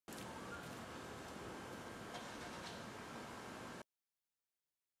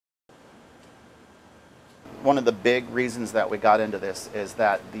One of the big reasons that we got into this is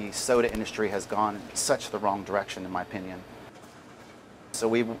that the soda industry has gone in such the wrong direction, in my opinion. So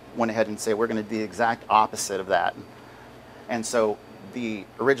we went ahead and said we're going to do the exact opposite of that. And so the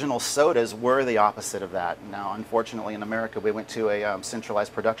original sodas were the opposite of that. Now, unfortunately, in America, we went to a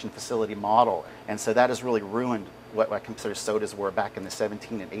centralized production facility model. And so that has really ruined what I consider sodas were back in the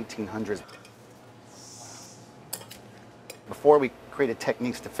 17 and 1800s. Before we created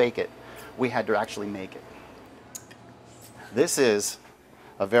techniques to fake it, we had to actually make it. This is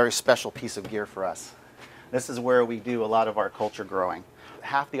a very special piece of gear for us. This is where we do a lot of our culture growing.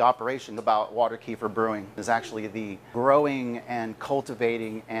 Half the operation about water kefir brewing is actually the growing and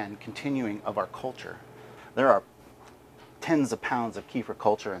cultivating and continuing of our culture. There are tens of pounds of kefir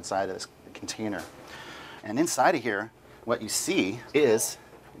culture inside of this container. And inside of here, what you see is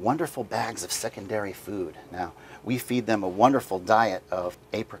wonderful bags of secondary food. Now, we feed them a wonderful diet of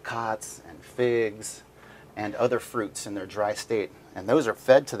apricots and figs and other fruits in their dry state. And those are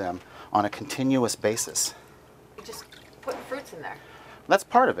fed to them on a continuous basis. You just put fruits in there. That's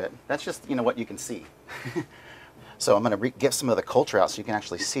part of it. That's just, what you can see. So I'm going to get some of the culture out so you can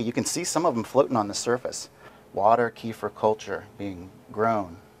actually see. You can see some of them floating on the surface. Water kefir culture being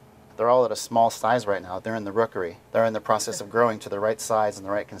grown. They're all at a small size right now. They're in the rookery. They're in the process of growing to the right size and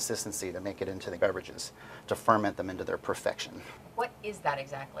the right consistency to make it into the beverages, to ferment them into their perfection. What is that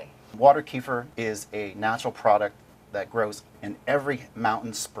exactly? Water kefir is a natural product that grows in every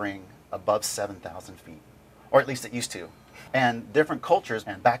mountain spring above 7,000 feet, or at least it used to. And different cultures,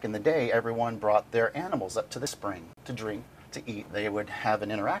 and back in the day, everyone brought their animals up to the spring to drink, to eat. They would have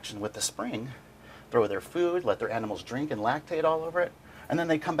an interaction with the spring, throw their food, let their animals drink and lactate all over it, and then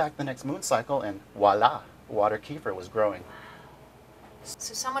they come back the next moon cycle and voila, water kefir was growing.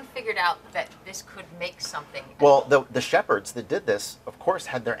 So someone figured out that this could make something. Well, the shepherds that did this, of course,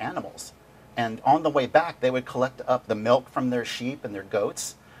 had their animals. And on the way back, they would collect up the milk from their sheep and their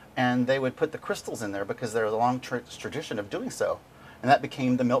goats, and they would put the crystals in there because there was a long tradition of doing so. And that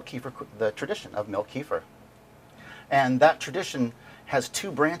became the milk kefir, the tradition of milk kefir. And that tradition has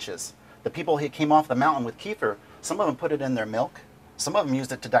two branches. The people who came off the mountain with kefir, some of them put it in their milk. Some of them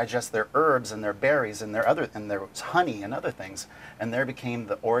used it to digest their herbs and their berries and their honey and other things. And there became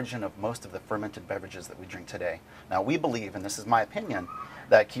the origin of most of the fermented beverages that we drink today. Now we believe, and this is my opinion,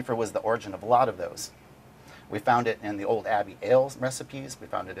 that kefir was the origin of a lot of those. We found it in the old Abbey ale recipes. We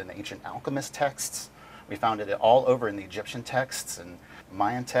found it in the ancient alchemist texts. We found it all over in the Egyptian texts and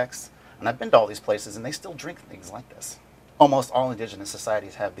Mayan texts. And I've been to all these places and they still drink things like this. Almost all indigenous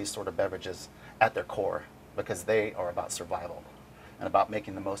societies have these sort of beverages at their core because they are about survival and about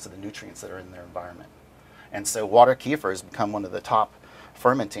making the most of the nutrients that are in their environment. And so water kefir has become one of the top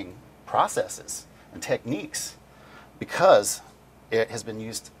fermenting processes and techniques because it has been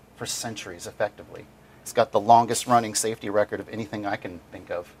used for centuries effectively. It's got the longest running safety record of anything I can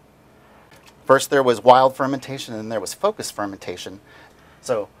think of. First there was wild fermentation and then there was focused fermentation.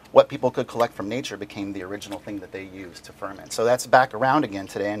 So what people could collect from nature became the original thing that they used to ferment. So that's back around again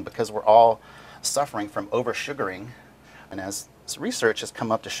today, and because we're all suffering from over-sugaring, and as research has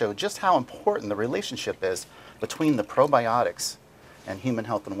come up to show just how important the relationship is between the probiotics and human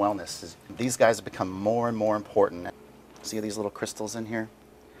health and wellness, these guys have become more and more important. See these little crystals in here?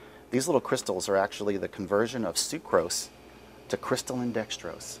 These little crystals are actually the conversion of sucrose to crystalline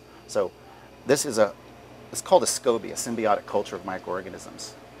dextrose. So this is it's called a SCOBY, a symbiotic culture of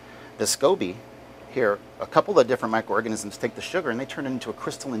microorganisms. The SCOBY here, a couple of different microorganisms take the sugar and they turn it into a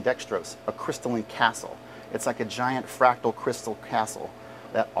crystalline dextrose, a crystalline castle. It's like a giant fractal crystal castle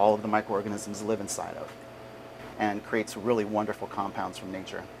that all of the microorganisms live inside of and creates really wonderful compounds from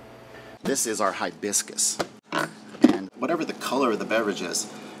nature. This is our hibiscus. And whatever the color of the beverage is,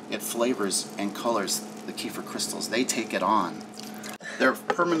 it flavors and colors the kefir crystals. They take it on. They're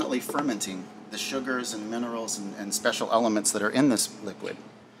permanently fermenting the sugars and minerals and special elements that are in this liquid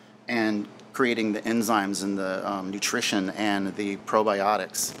and creating the enzymes and the nutrition and the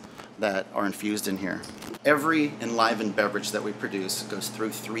probiotics that are infused in here. Every enlivened beverage that we produce goes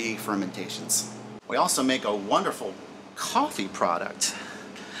through 3 fermentations. We also make a wonderful coffee product.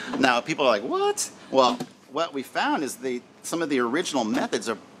 Now people are like, what? Well, what we found is some of the original methods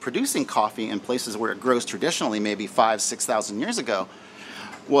of producing coffee in places where it grows traditionally, maybe 5,000–6,000 years ago,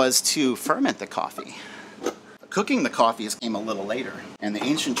 was to ferment the coffee. Cooking the coffee came a little later, and the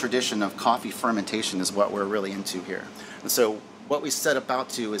ancient tradition of coffee fermentation is what we're really into here. And so what we set about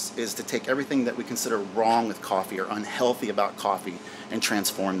to is to take everything that we consider wrong with coffee or unhealthy about coffee and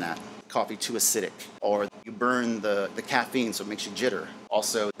transform that. coffee too acidic, or you burn the caffeine so it makes you jitter.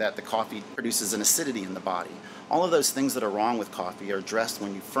 Also that the coffee produces an acidity in the body. All of those things that are wrong with coffee are addressed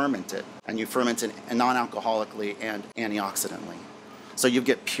when you ferment it, and you ferment it non-alcoholically and antioxidantly. So you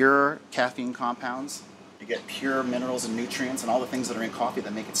get pure caffeine compounds, you get pure minerals and nutrients and all the things that are in coffee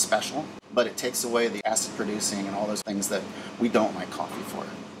that make it special, but it takes away the acid producing and all those things that we don't like coffee for.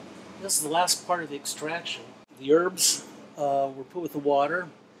 This is the last part of the extraction. The herbs were put with the water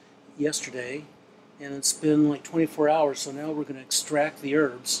yesterday, and it's been like 24 hours, so now we're going to extract the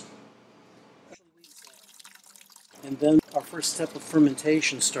herbs. And then our first step of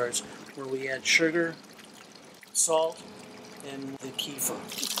fermentation starts, where we add sugar, salt, and the kefir.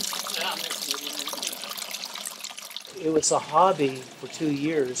 It was a hobby for 2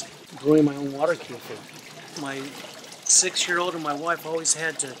 years, growing my own water kefir. My 6-year-old and my wife always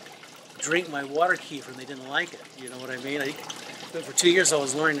had to drink my water kefir, and they didn't like it. You know what I mean? But for 2 years I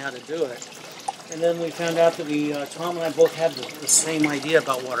was learning how to do it. And then we found out that Tom and I both had the same idea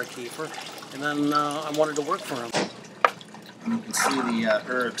about water kefir, and then I wanted to work for him. You can see the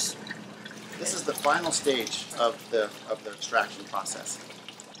herbs. This is the final stage of the extraction process.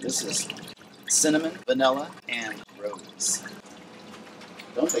 This is cinnamon, vanilla, and rose.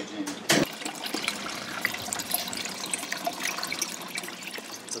 Don't they, Jamie?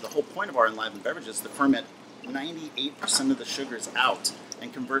 So the whole point of our enlivened beverages is to ferment 98% of the sugars out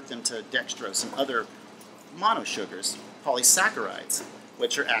and convert them to dextrose and other monosugars, polysaccharides,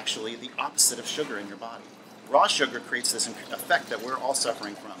 which are actually the opposite of sugar in your body. Raw sugar creates this effect that we're all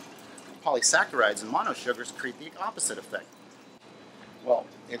suffering from. Polysaccharides and monosugars create the opposite effect. Well,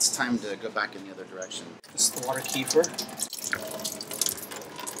 it's time to go back in the other direction. This is the water kefir.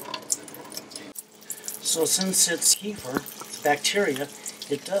 So since it's kefir, it's bacteria,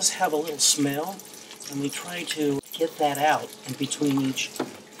 it does have a little smell, and we try to get that out in between each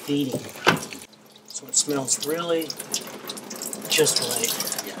feeding. So it smells really just right.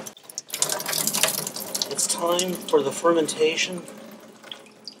 Yeah. It's time for the fermentation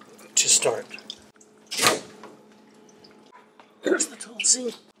to start. Here's the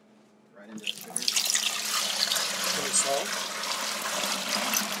tulsi. Right into the sugar. Salt.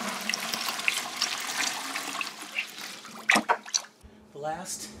 The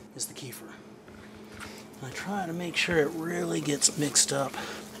last is the kefir. And I try to make sure it really gets mixed up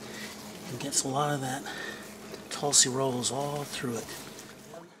and gets a lot of that tulsi rolls all through it.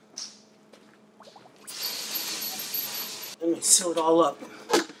 Then we seal it all up,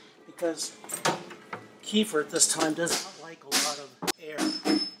 because kefir at this time does not like a lot of air.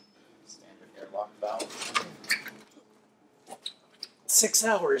 Standard airlock valve. 6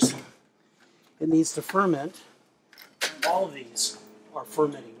 hours it needs to ferment. All of these are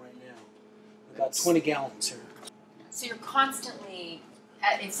fermenting right now. About 20 gallons here. So you're constantly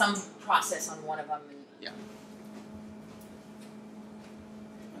in some process on one of them. Yeah.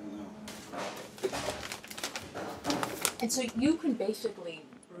 I don't know. And so you can basically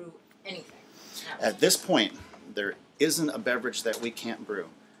brew anything. At this point, there isn't a beverage that we can't brew.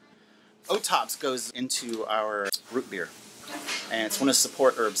 Oat tops goes into our root beer, and it's one of the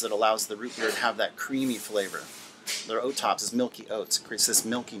support herbs that allows the root beer to have that creamy flavor. Their oat tops is milky oats, it creates this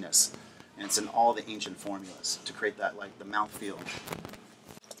milkiness, and it's in all the ancient formulas to create that, like the mouthfeel.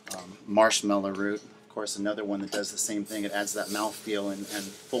 Marshmallow root, of course, another one that does the same thing. It adds that mouthfeel and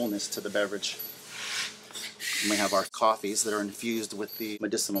fullness to the beverage. And we have our coffees that are infused with the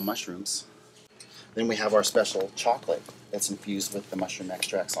medicinal mushrooms. Then we have our special chocolate that's infused with the mushroom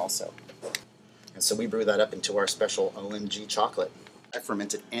extracts also. And so we brew that up into our special OMG chocolate. I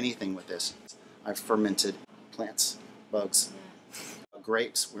fermented anything with this. I've fermented plants, bugs,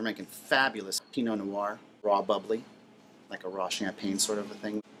 grapes. We're making fabulous Pinot Noir, raw bubbly, like a raw champagne sort of a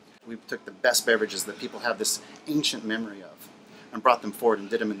thing. We took the best beverages that people have this ancient memory of and brought them forward and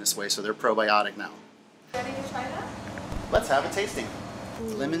did them in this way, so they're probiotic now. Ready to try that? Let's have a tasting.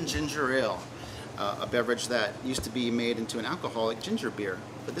 Lemon ginger ale, a beverage that used to be made into an alcoholic ginger beer,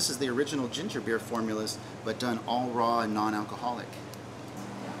 but this is the original ginger beer formulas, but done all raw and non-alcoholic.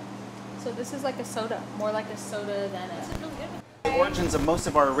 So this is like a soda, more like a soda than a... It's really good. The origins of most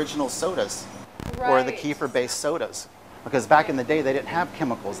of our original sodas were the kefir-based sodas, because back in the day they didn't have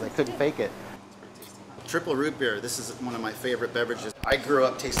chemicals, they couldn't fake it. Triple root beer, this is one of my favorite beverages. I grew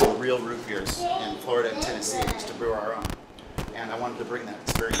up tasting real root beers in Florida and Tennessee. We used to brew our own, and I wanted to bring that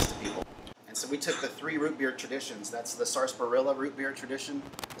experience to people. And So we took the 3 root beer traditions. That's the sarsaparilla root beer tradition,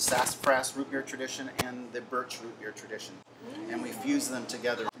 the sassafras root beer tradition, and the birch root beer tradition. And we fused them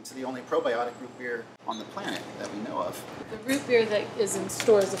together into the only probiotic root beer on the planet that we know of. The root beer that is in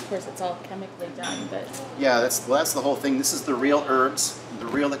stores, of course, it's all chemically done, but Yeah, that's the whole thing. This is the real herbs, the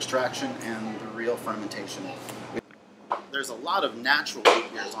real extraction, and the real fermentation. There's a lot of natural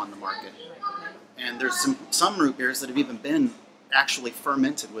root beers on the market. And there's some root beers that have even been actually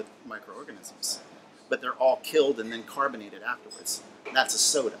fermented with microorganisms. But they're all killed and then carbonated afterwards. That's a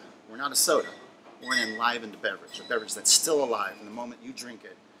soda. We're not a soda. We're an enlivened beverage, a beverage that's still alive from the moment you drink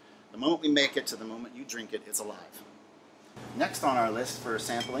it. The moment we make it to the moment you drink it, it's alive. Next on our list for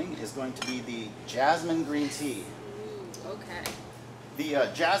sampling is going to be the jasmine green tea. Okay. The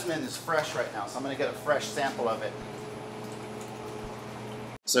jasmine is fresh right now, so I'm going to get a fresh sample of it.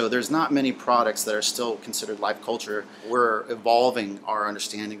 So there's not many products that are still considered live culture. We're evolving our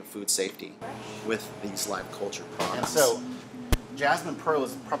understanding of food safety with these live culture products. And so Jasmine Pearl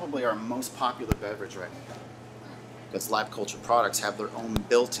is probably our most popular beverage right now, because live culture products have their own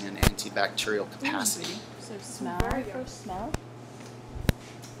built-in antibacterial capacity. so smell. First smell.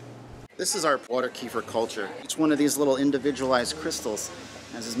 This is our water kefir culture. Each one of these little individualized crystals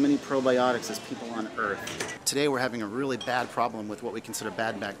has as many probiotics as people on Earth. Today we're having a really bad problem with what we consider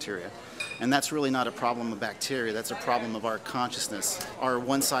bad bacteria. And that's really not a problem of bacteria, that's a problem of our consciousness. Our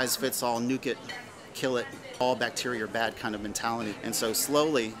one-size-fits-all, nuke it, kill it, all bacteria are bad kind of mentality. And so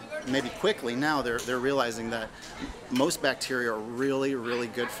slowly, maybe quickly now, they're realizing that most bacteria are really, really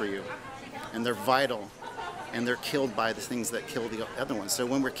good for you. And they're vital. And they're killed by the things that kill the other ones. So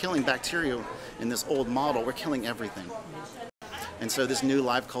when we're killing bacteria in this old model, we're killing everything. And so this new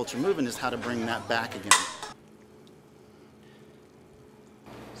live culture movement is how to bring that back again.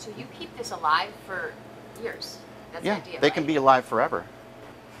 So you keep this alive for years. That's Yeah, the idea, they right? can be alive forever.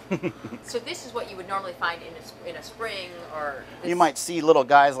 So this is what you would normally find in a spring, or this... You might see little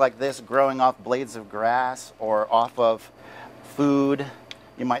guys like this growing off blades of grass or off of food.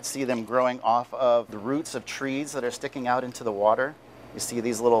 You might see them growing off of the roots of trees that are sticking out into the water. You see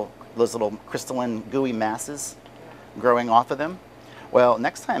those little crystalline gooey masses growing off of them. Well,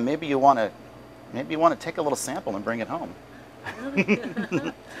 next time maybe you want to take a little sample and bring it home.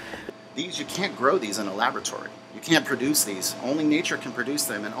 These, you can't grow these in a laboratory. You can't produce these. Only nature can produce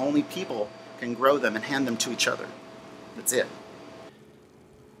them, and only people can grow them and hand them to each other. That's it.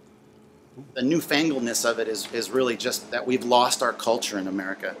 The newfangledness of it is really just that we've lost our culture in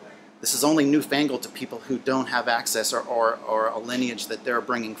America. This is only newfangled to people who don't have access or a lineage that they're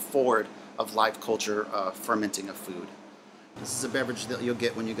bringing forward of live culture fermenting of food. This is a beverage that you'll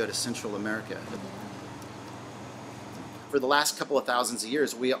get when you go to Central America. For the last couple of thousands of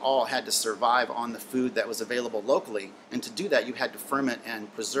years, we all had to survive on the food that was available locally. And to do that, you had to ferment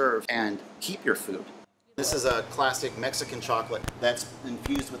and preserve and keep your food. This is a classic Mexican chocolate that's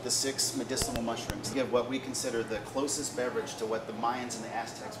infused with the 6 medicinal mushrooms to give what we consider the closest beverage to what the Mayans and the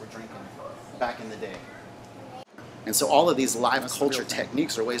Aztecs were drinking back in the day. And so all of these live culture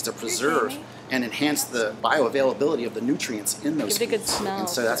techniques are ways to preserve and enhance the bioavailability of the nutrients in those Give it a good foods. smell And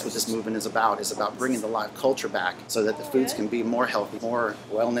so that's what this movement is about bringing the live culture back so that the foods can be more healthy, more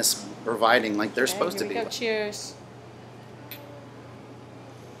wellness providing like they're supposed to be. Cheers.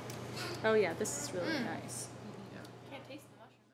 Oh yeah, this is really nice.